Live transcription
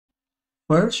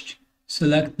First,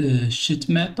 select the sheet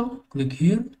metal, click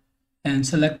here, and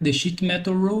select the sheet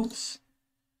metal rules.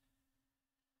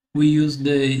 We use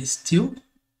the steel.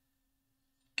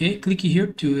 Okay, click here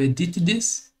to edit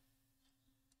this.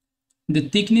 The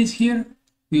thickness here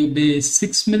will be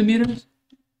 6 millimeters,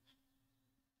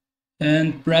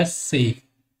 and press save.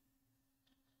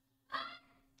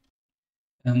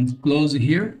 And close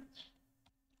here.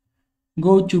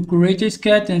 Go to create a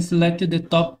sketch and select the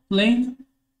top plane.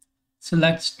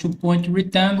 Select 2-point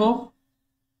rectangle,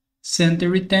 center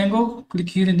rectangle, click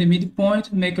here in the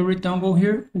midpoint, make a rectangle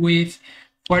here with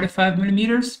 45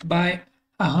 millimeters by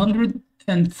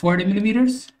 140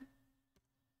 millimeters.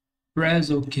 Press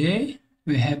OK.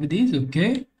 We have this,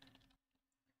 okay.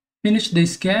 Finish the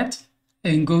sketch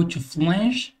and go to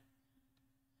Flange.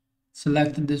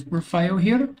 Select this profile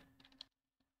here.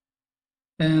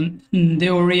 And in the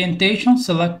orientation,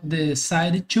 select the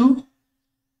side 2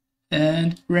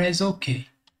 and press OK.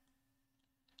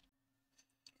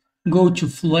 Go to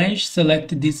Flange,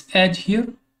 select this edge here.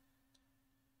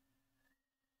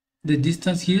 The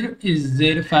distance here is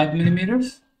 85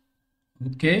 millimeters.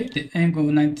 Okay, the angle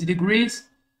 90 degrees.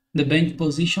 The bend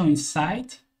position is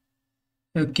side.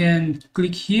 You can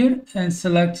click here and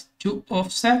select 2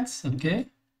 offsets. Okay.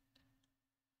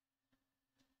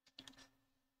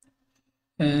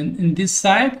 And in this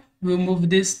side, we'll move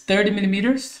this 30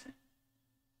 millimeters.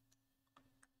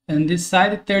 And this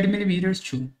side 30 millimeters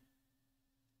too.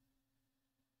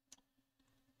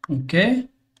 Okay.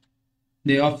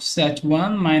 The offset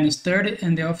 1 minus 30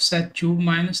 and the offset 2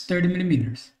 minus 30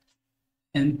 millimeters.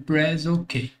 And press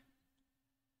OK.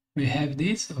 We have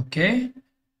this, okay.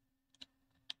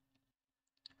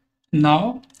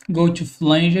 Now go to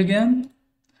Flange again.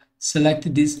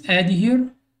 Select this edge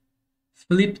here.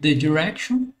 Flip the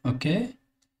direction, okay.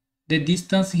 The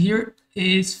distance here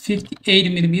is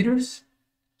 58 millimeters.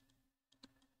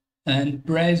 And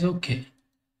press OK.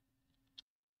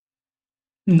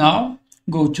 Now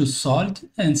go to Solid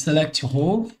and select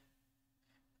Hole.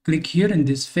 Click here in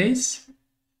this face.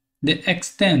 The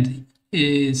extend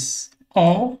is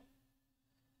all,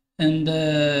 and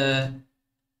the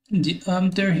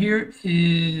diameter here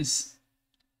is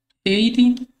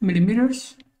 80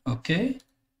 millimeters. Okay.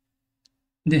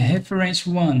 The reference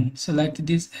 1, select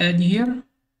this edge here,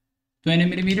 20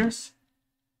 millimeters.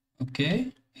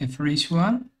 Okay. Reference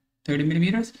 1, 30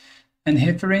 millimeters. And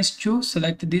reference 2,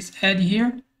 select this edge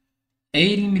here,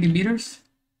 80 millimeters.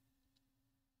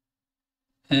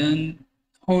 And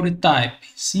hold type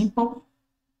simple,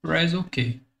 press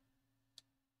OK.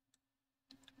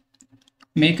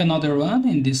 Make another one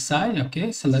in this side,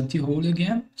 okay. Select the hole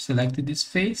again, select this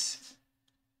face.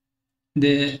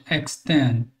 The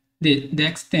extend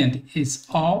is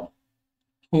all,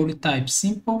 hold type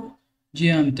simple,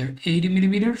 diameter 80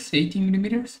 millimeters, 18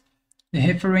 millimeters. The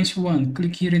reference 1,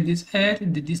 click here in this edge,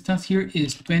 the distance here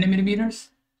is 20 millimeters.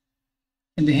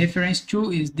 And the reference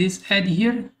 2 is this edge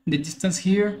here, the distance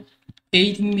here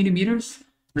 18 millimeters.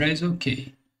 Press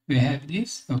OK. We have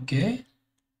this, okay.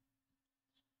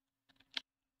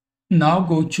 Now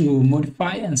go to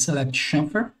modify and select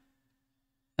chamfer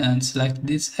and select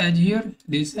this edge here,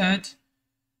 this edge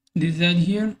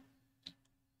here,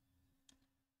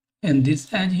 and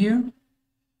this edge here.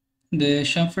 The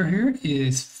chamfer here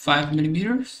is 5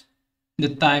 millimeters. The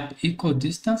type equal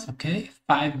distance, okay,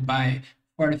 5 by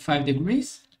 45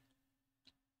 degrees.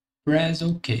 Press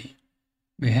OK.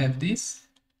 We have this.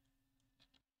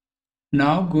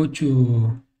 Now go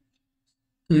to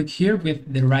click here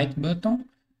with the right button.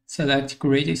 Select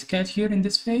create a sketch here in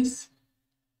this face.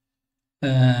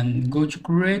 And go to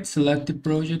create, select the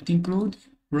project, include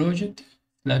project,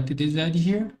 select this edge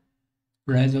here.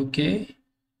 Press OK.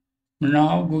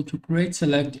 Now go to create,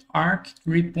 select arc,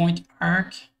 3-point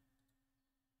arc.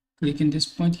 Click in this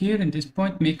point here, and this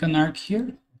point, make an arc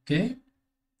here, okay.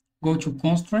 Go to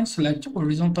constraint, select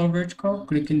horizontal, vertical,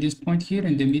 click in this point here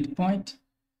in the midpoint.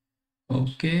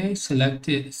 Okay, select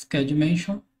the sketch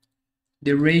dimension.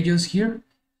 The radius here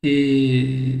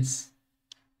is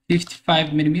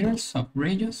 55 millimeters of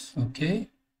radius, okay.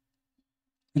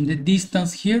 And the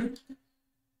distance here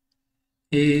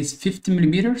is 50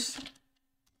 millimeters.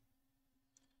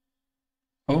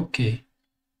 Okay.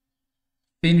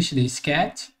 Finish the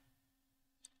sketch.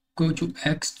 Go to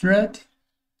extrude.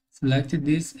 Select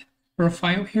this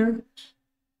profile here.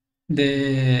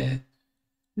 The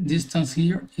distance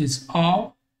here is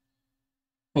all.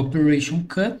 Operation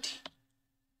cut.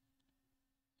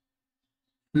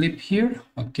 Flip here,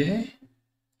 okay,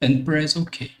 and press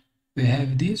OK. We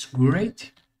have this,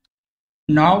 great.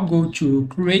 Now go to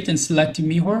create and select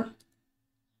mirror.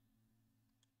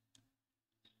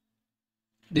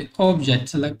 the object,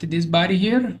 select this body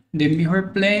here, the mirror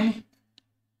plane,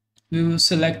 we will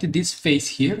select this face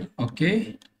here,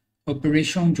 okay?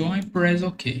 Operation join, press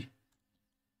OK.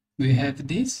 We have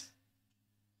this.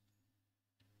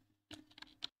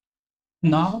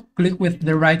 Now click with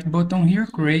the right button here,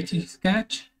 create a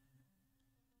sketch.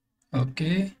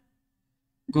 Okay.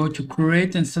 Go to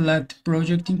create and select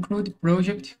project include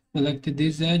project. Select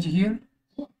this edge here.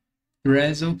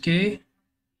 Press OK.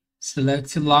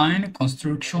 Select line,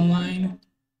 construction line.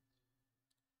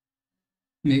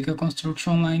 Make a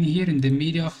construction line here in the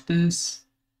middle of this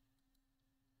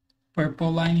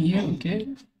purple line here. Okay.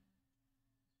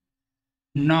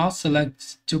 Now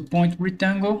select 2-point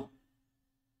rectangle.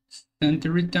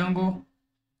 Center rectangle.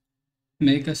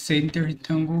 Make a center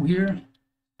rectangle here.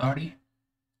 Sorry.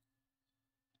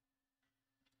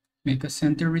 Make a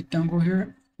center rectangle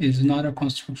here. It's not a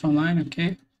construction line,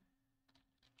 okay?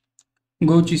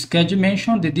 Go to sketch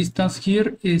dimension. The distance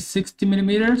here is 60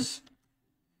 millimeters.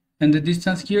 And the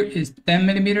distance here is 10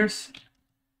 millimeters.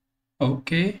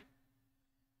 Okay.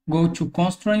 Go to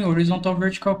constraint, horizontal,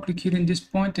 vertical. Click here in this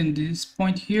point and this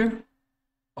point here.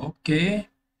 Okay.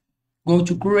 Go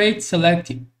to create,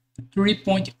 select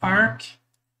 3-point arc.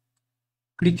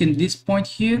 Click in this point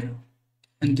here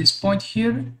and this point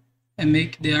here and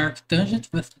make the arc tangent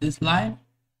with this line.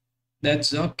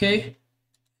 That's okay.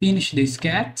 Finish the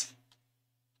sketch.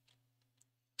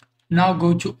 Now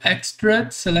go to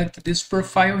extrude, select this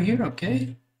profile here,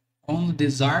 okay? On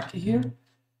this arc here.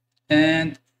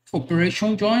 And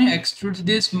operation join, extrude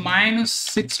this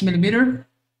 -6 millimeter.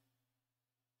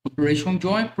 Operation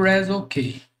join, press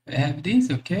OK. I have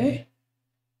this, okay?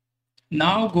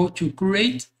 Now go to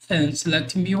create and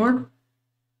select mirror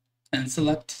and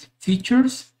select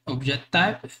features, object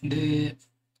type. The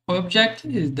object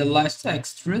is the last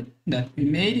extrude that we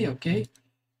made, okay?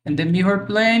 And the mirror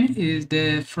plane is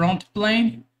the front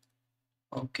plane,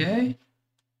 okay?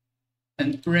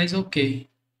 And press OK.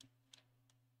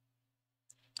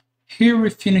 Here we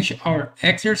finish our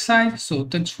exercise. So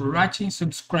thanks for watching.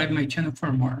 Subscribe my channel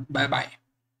for more. Bye bye.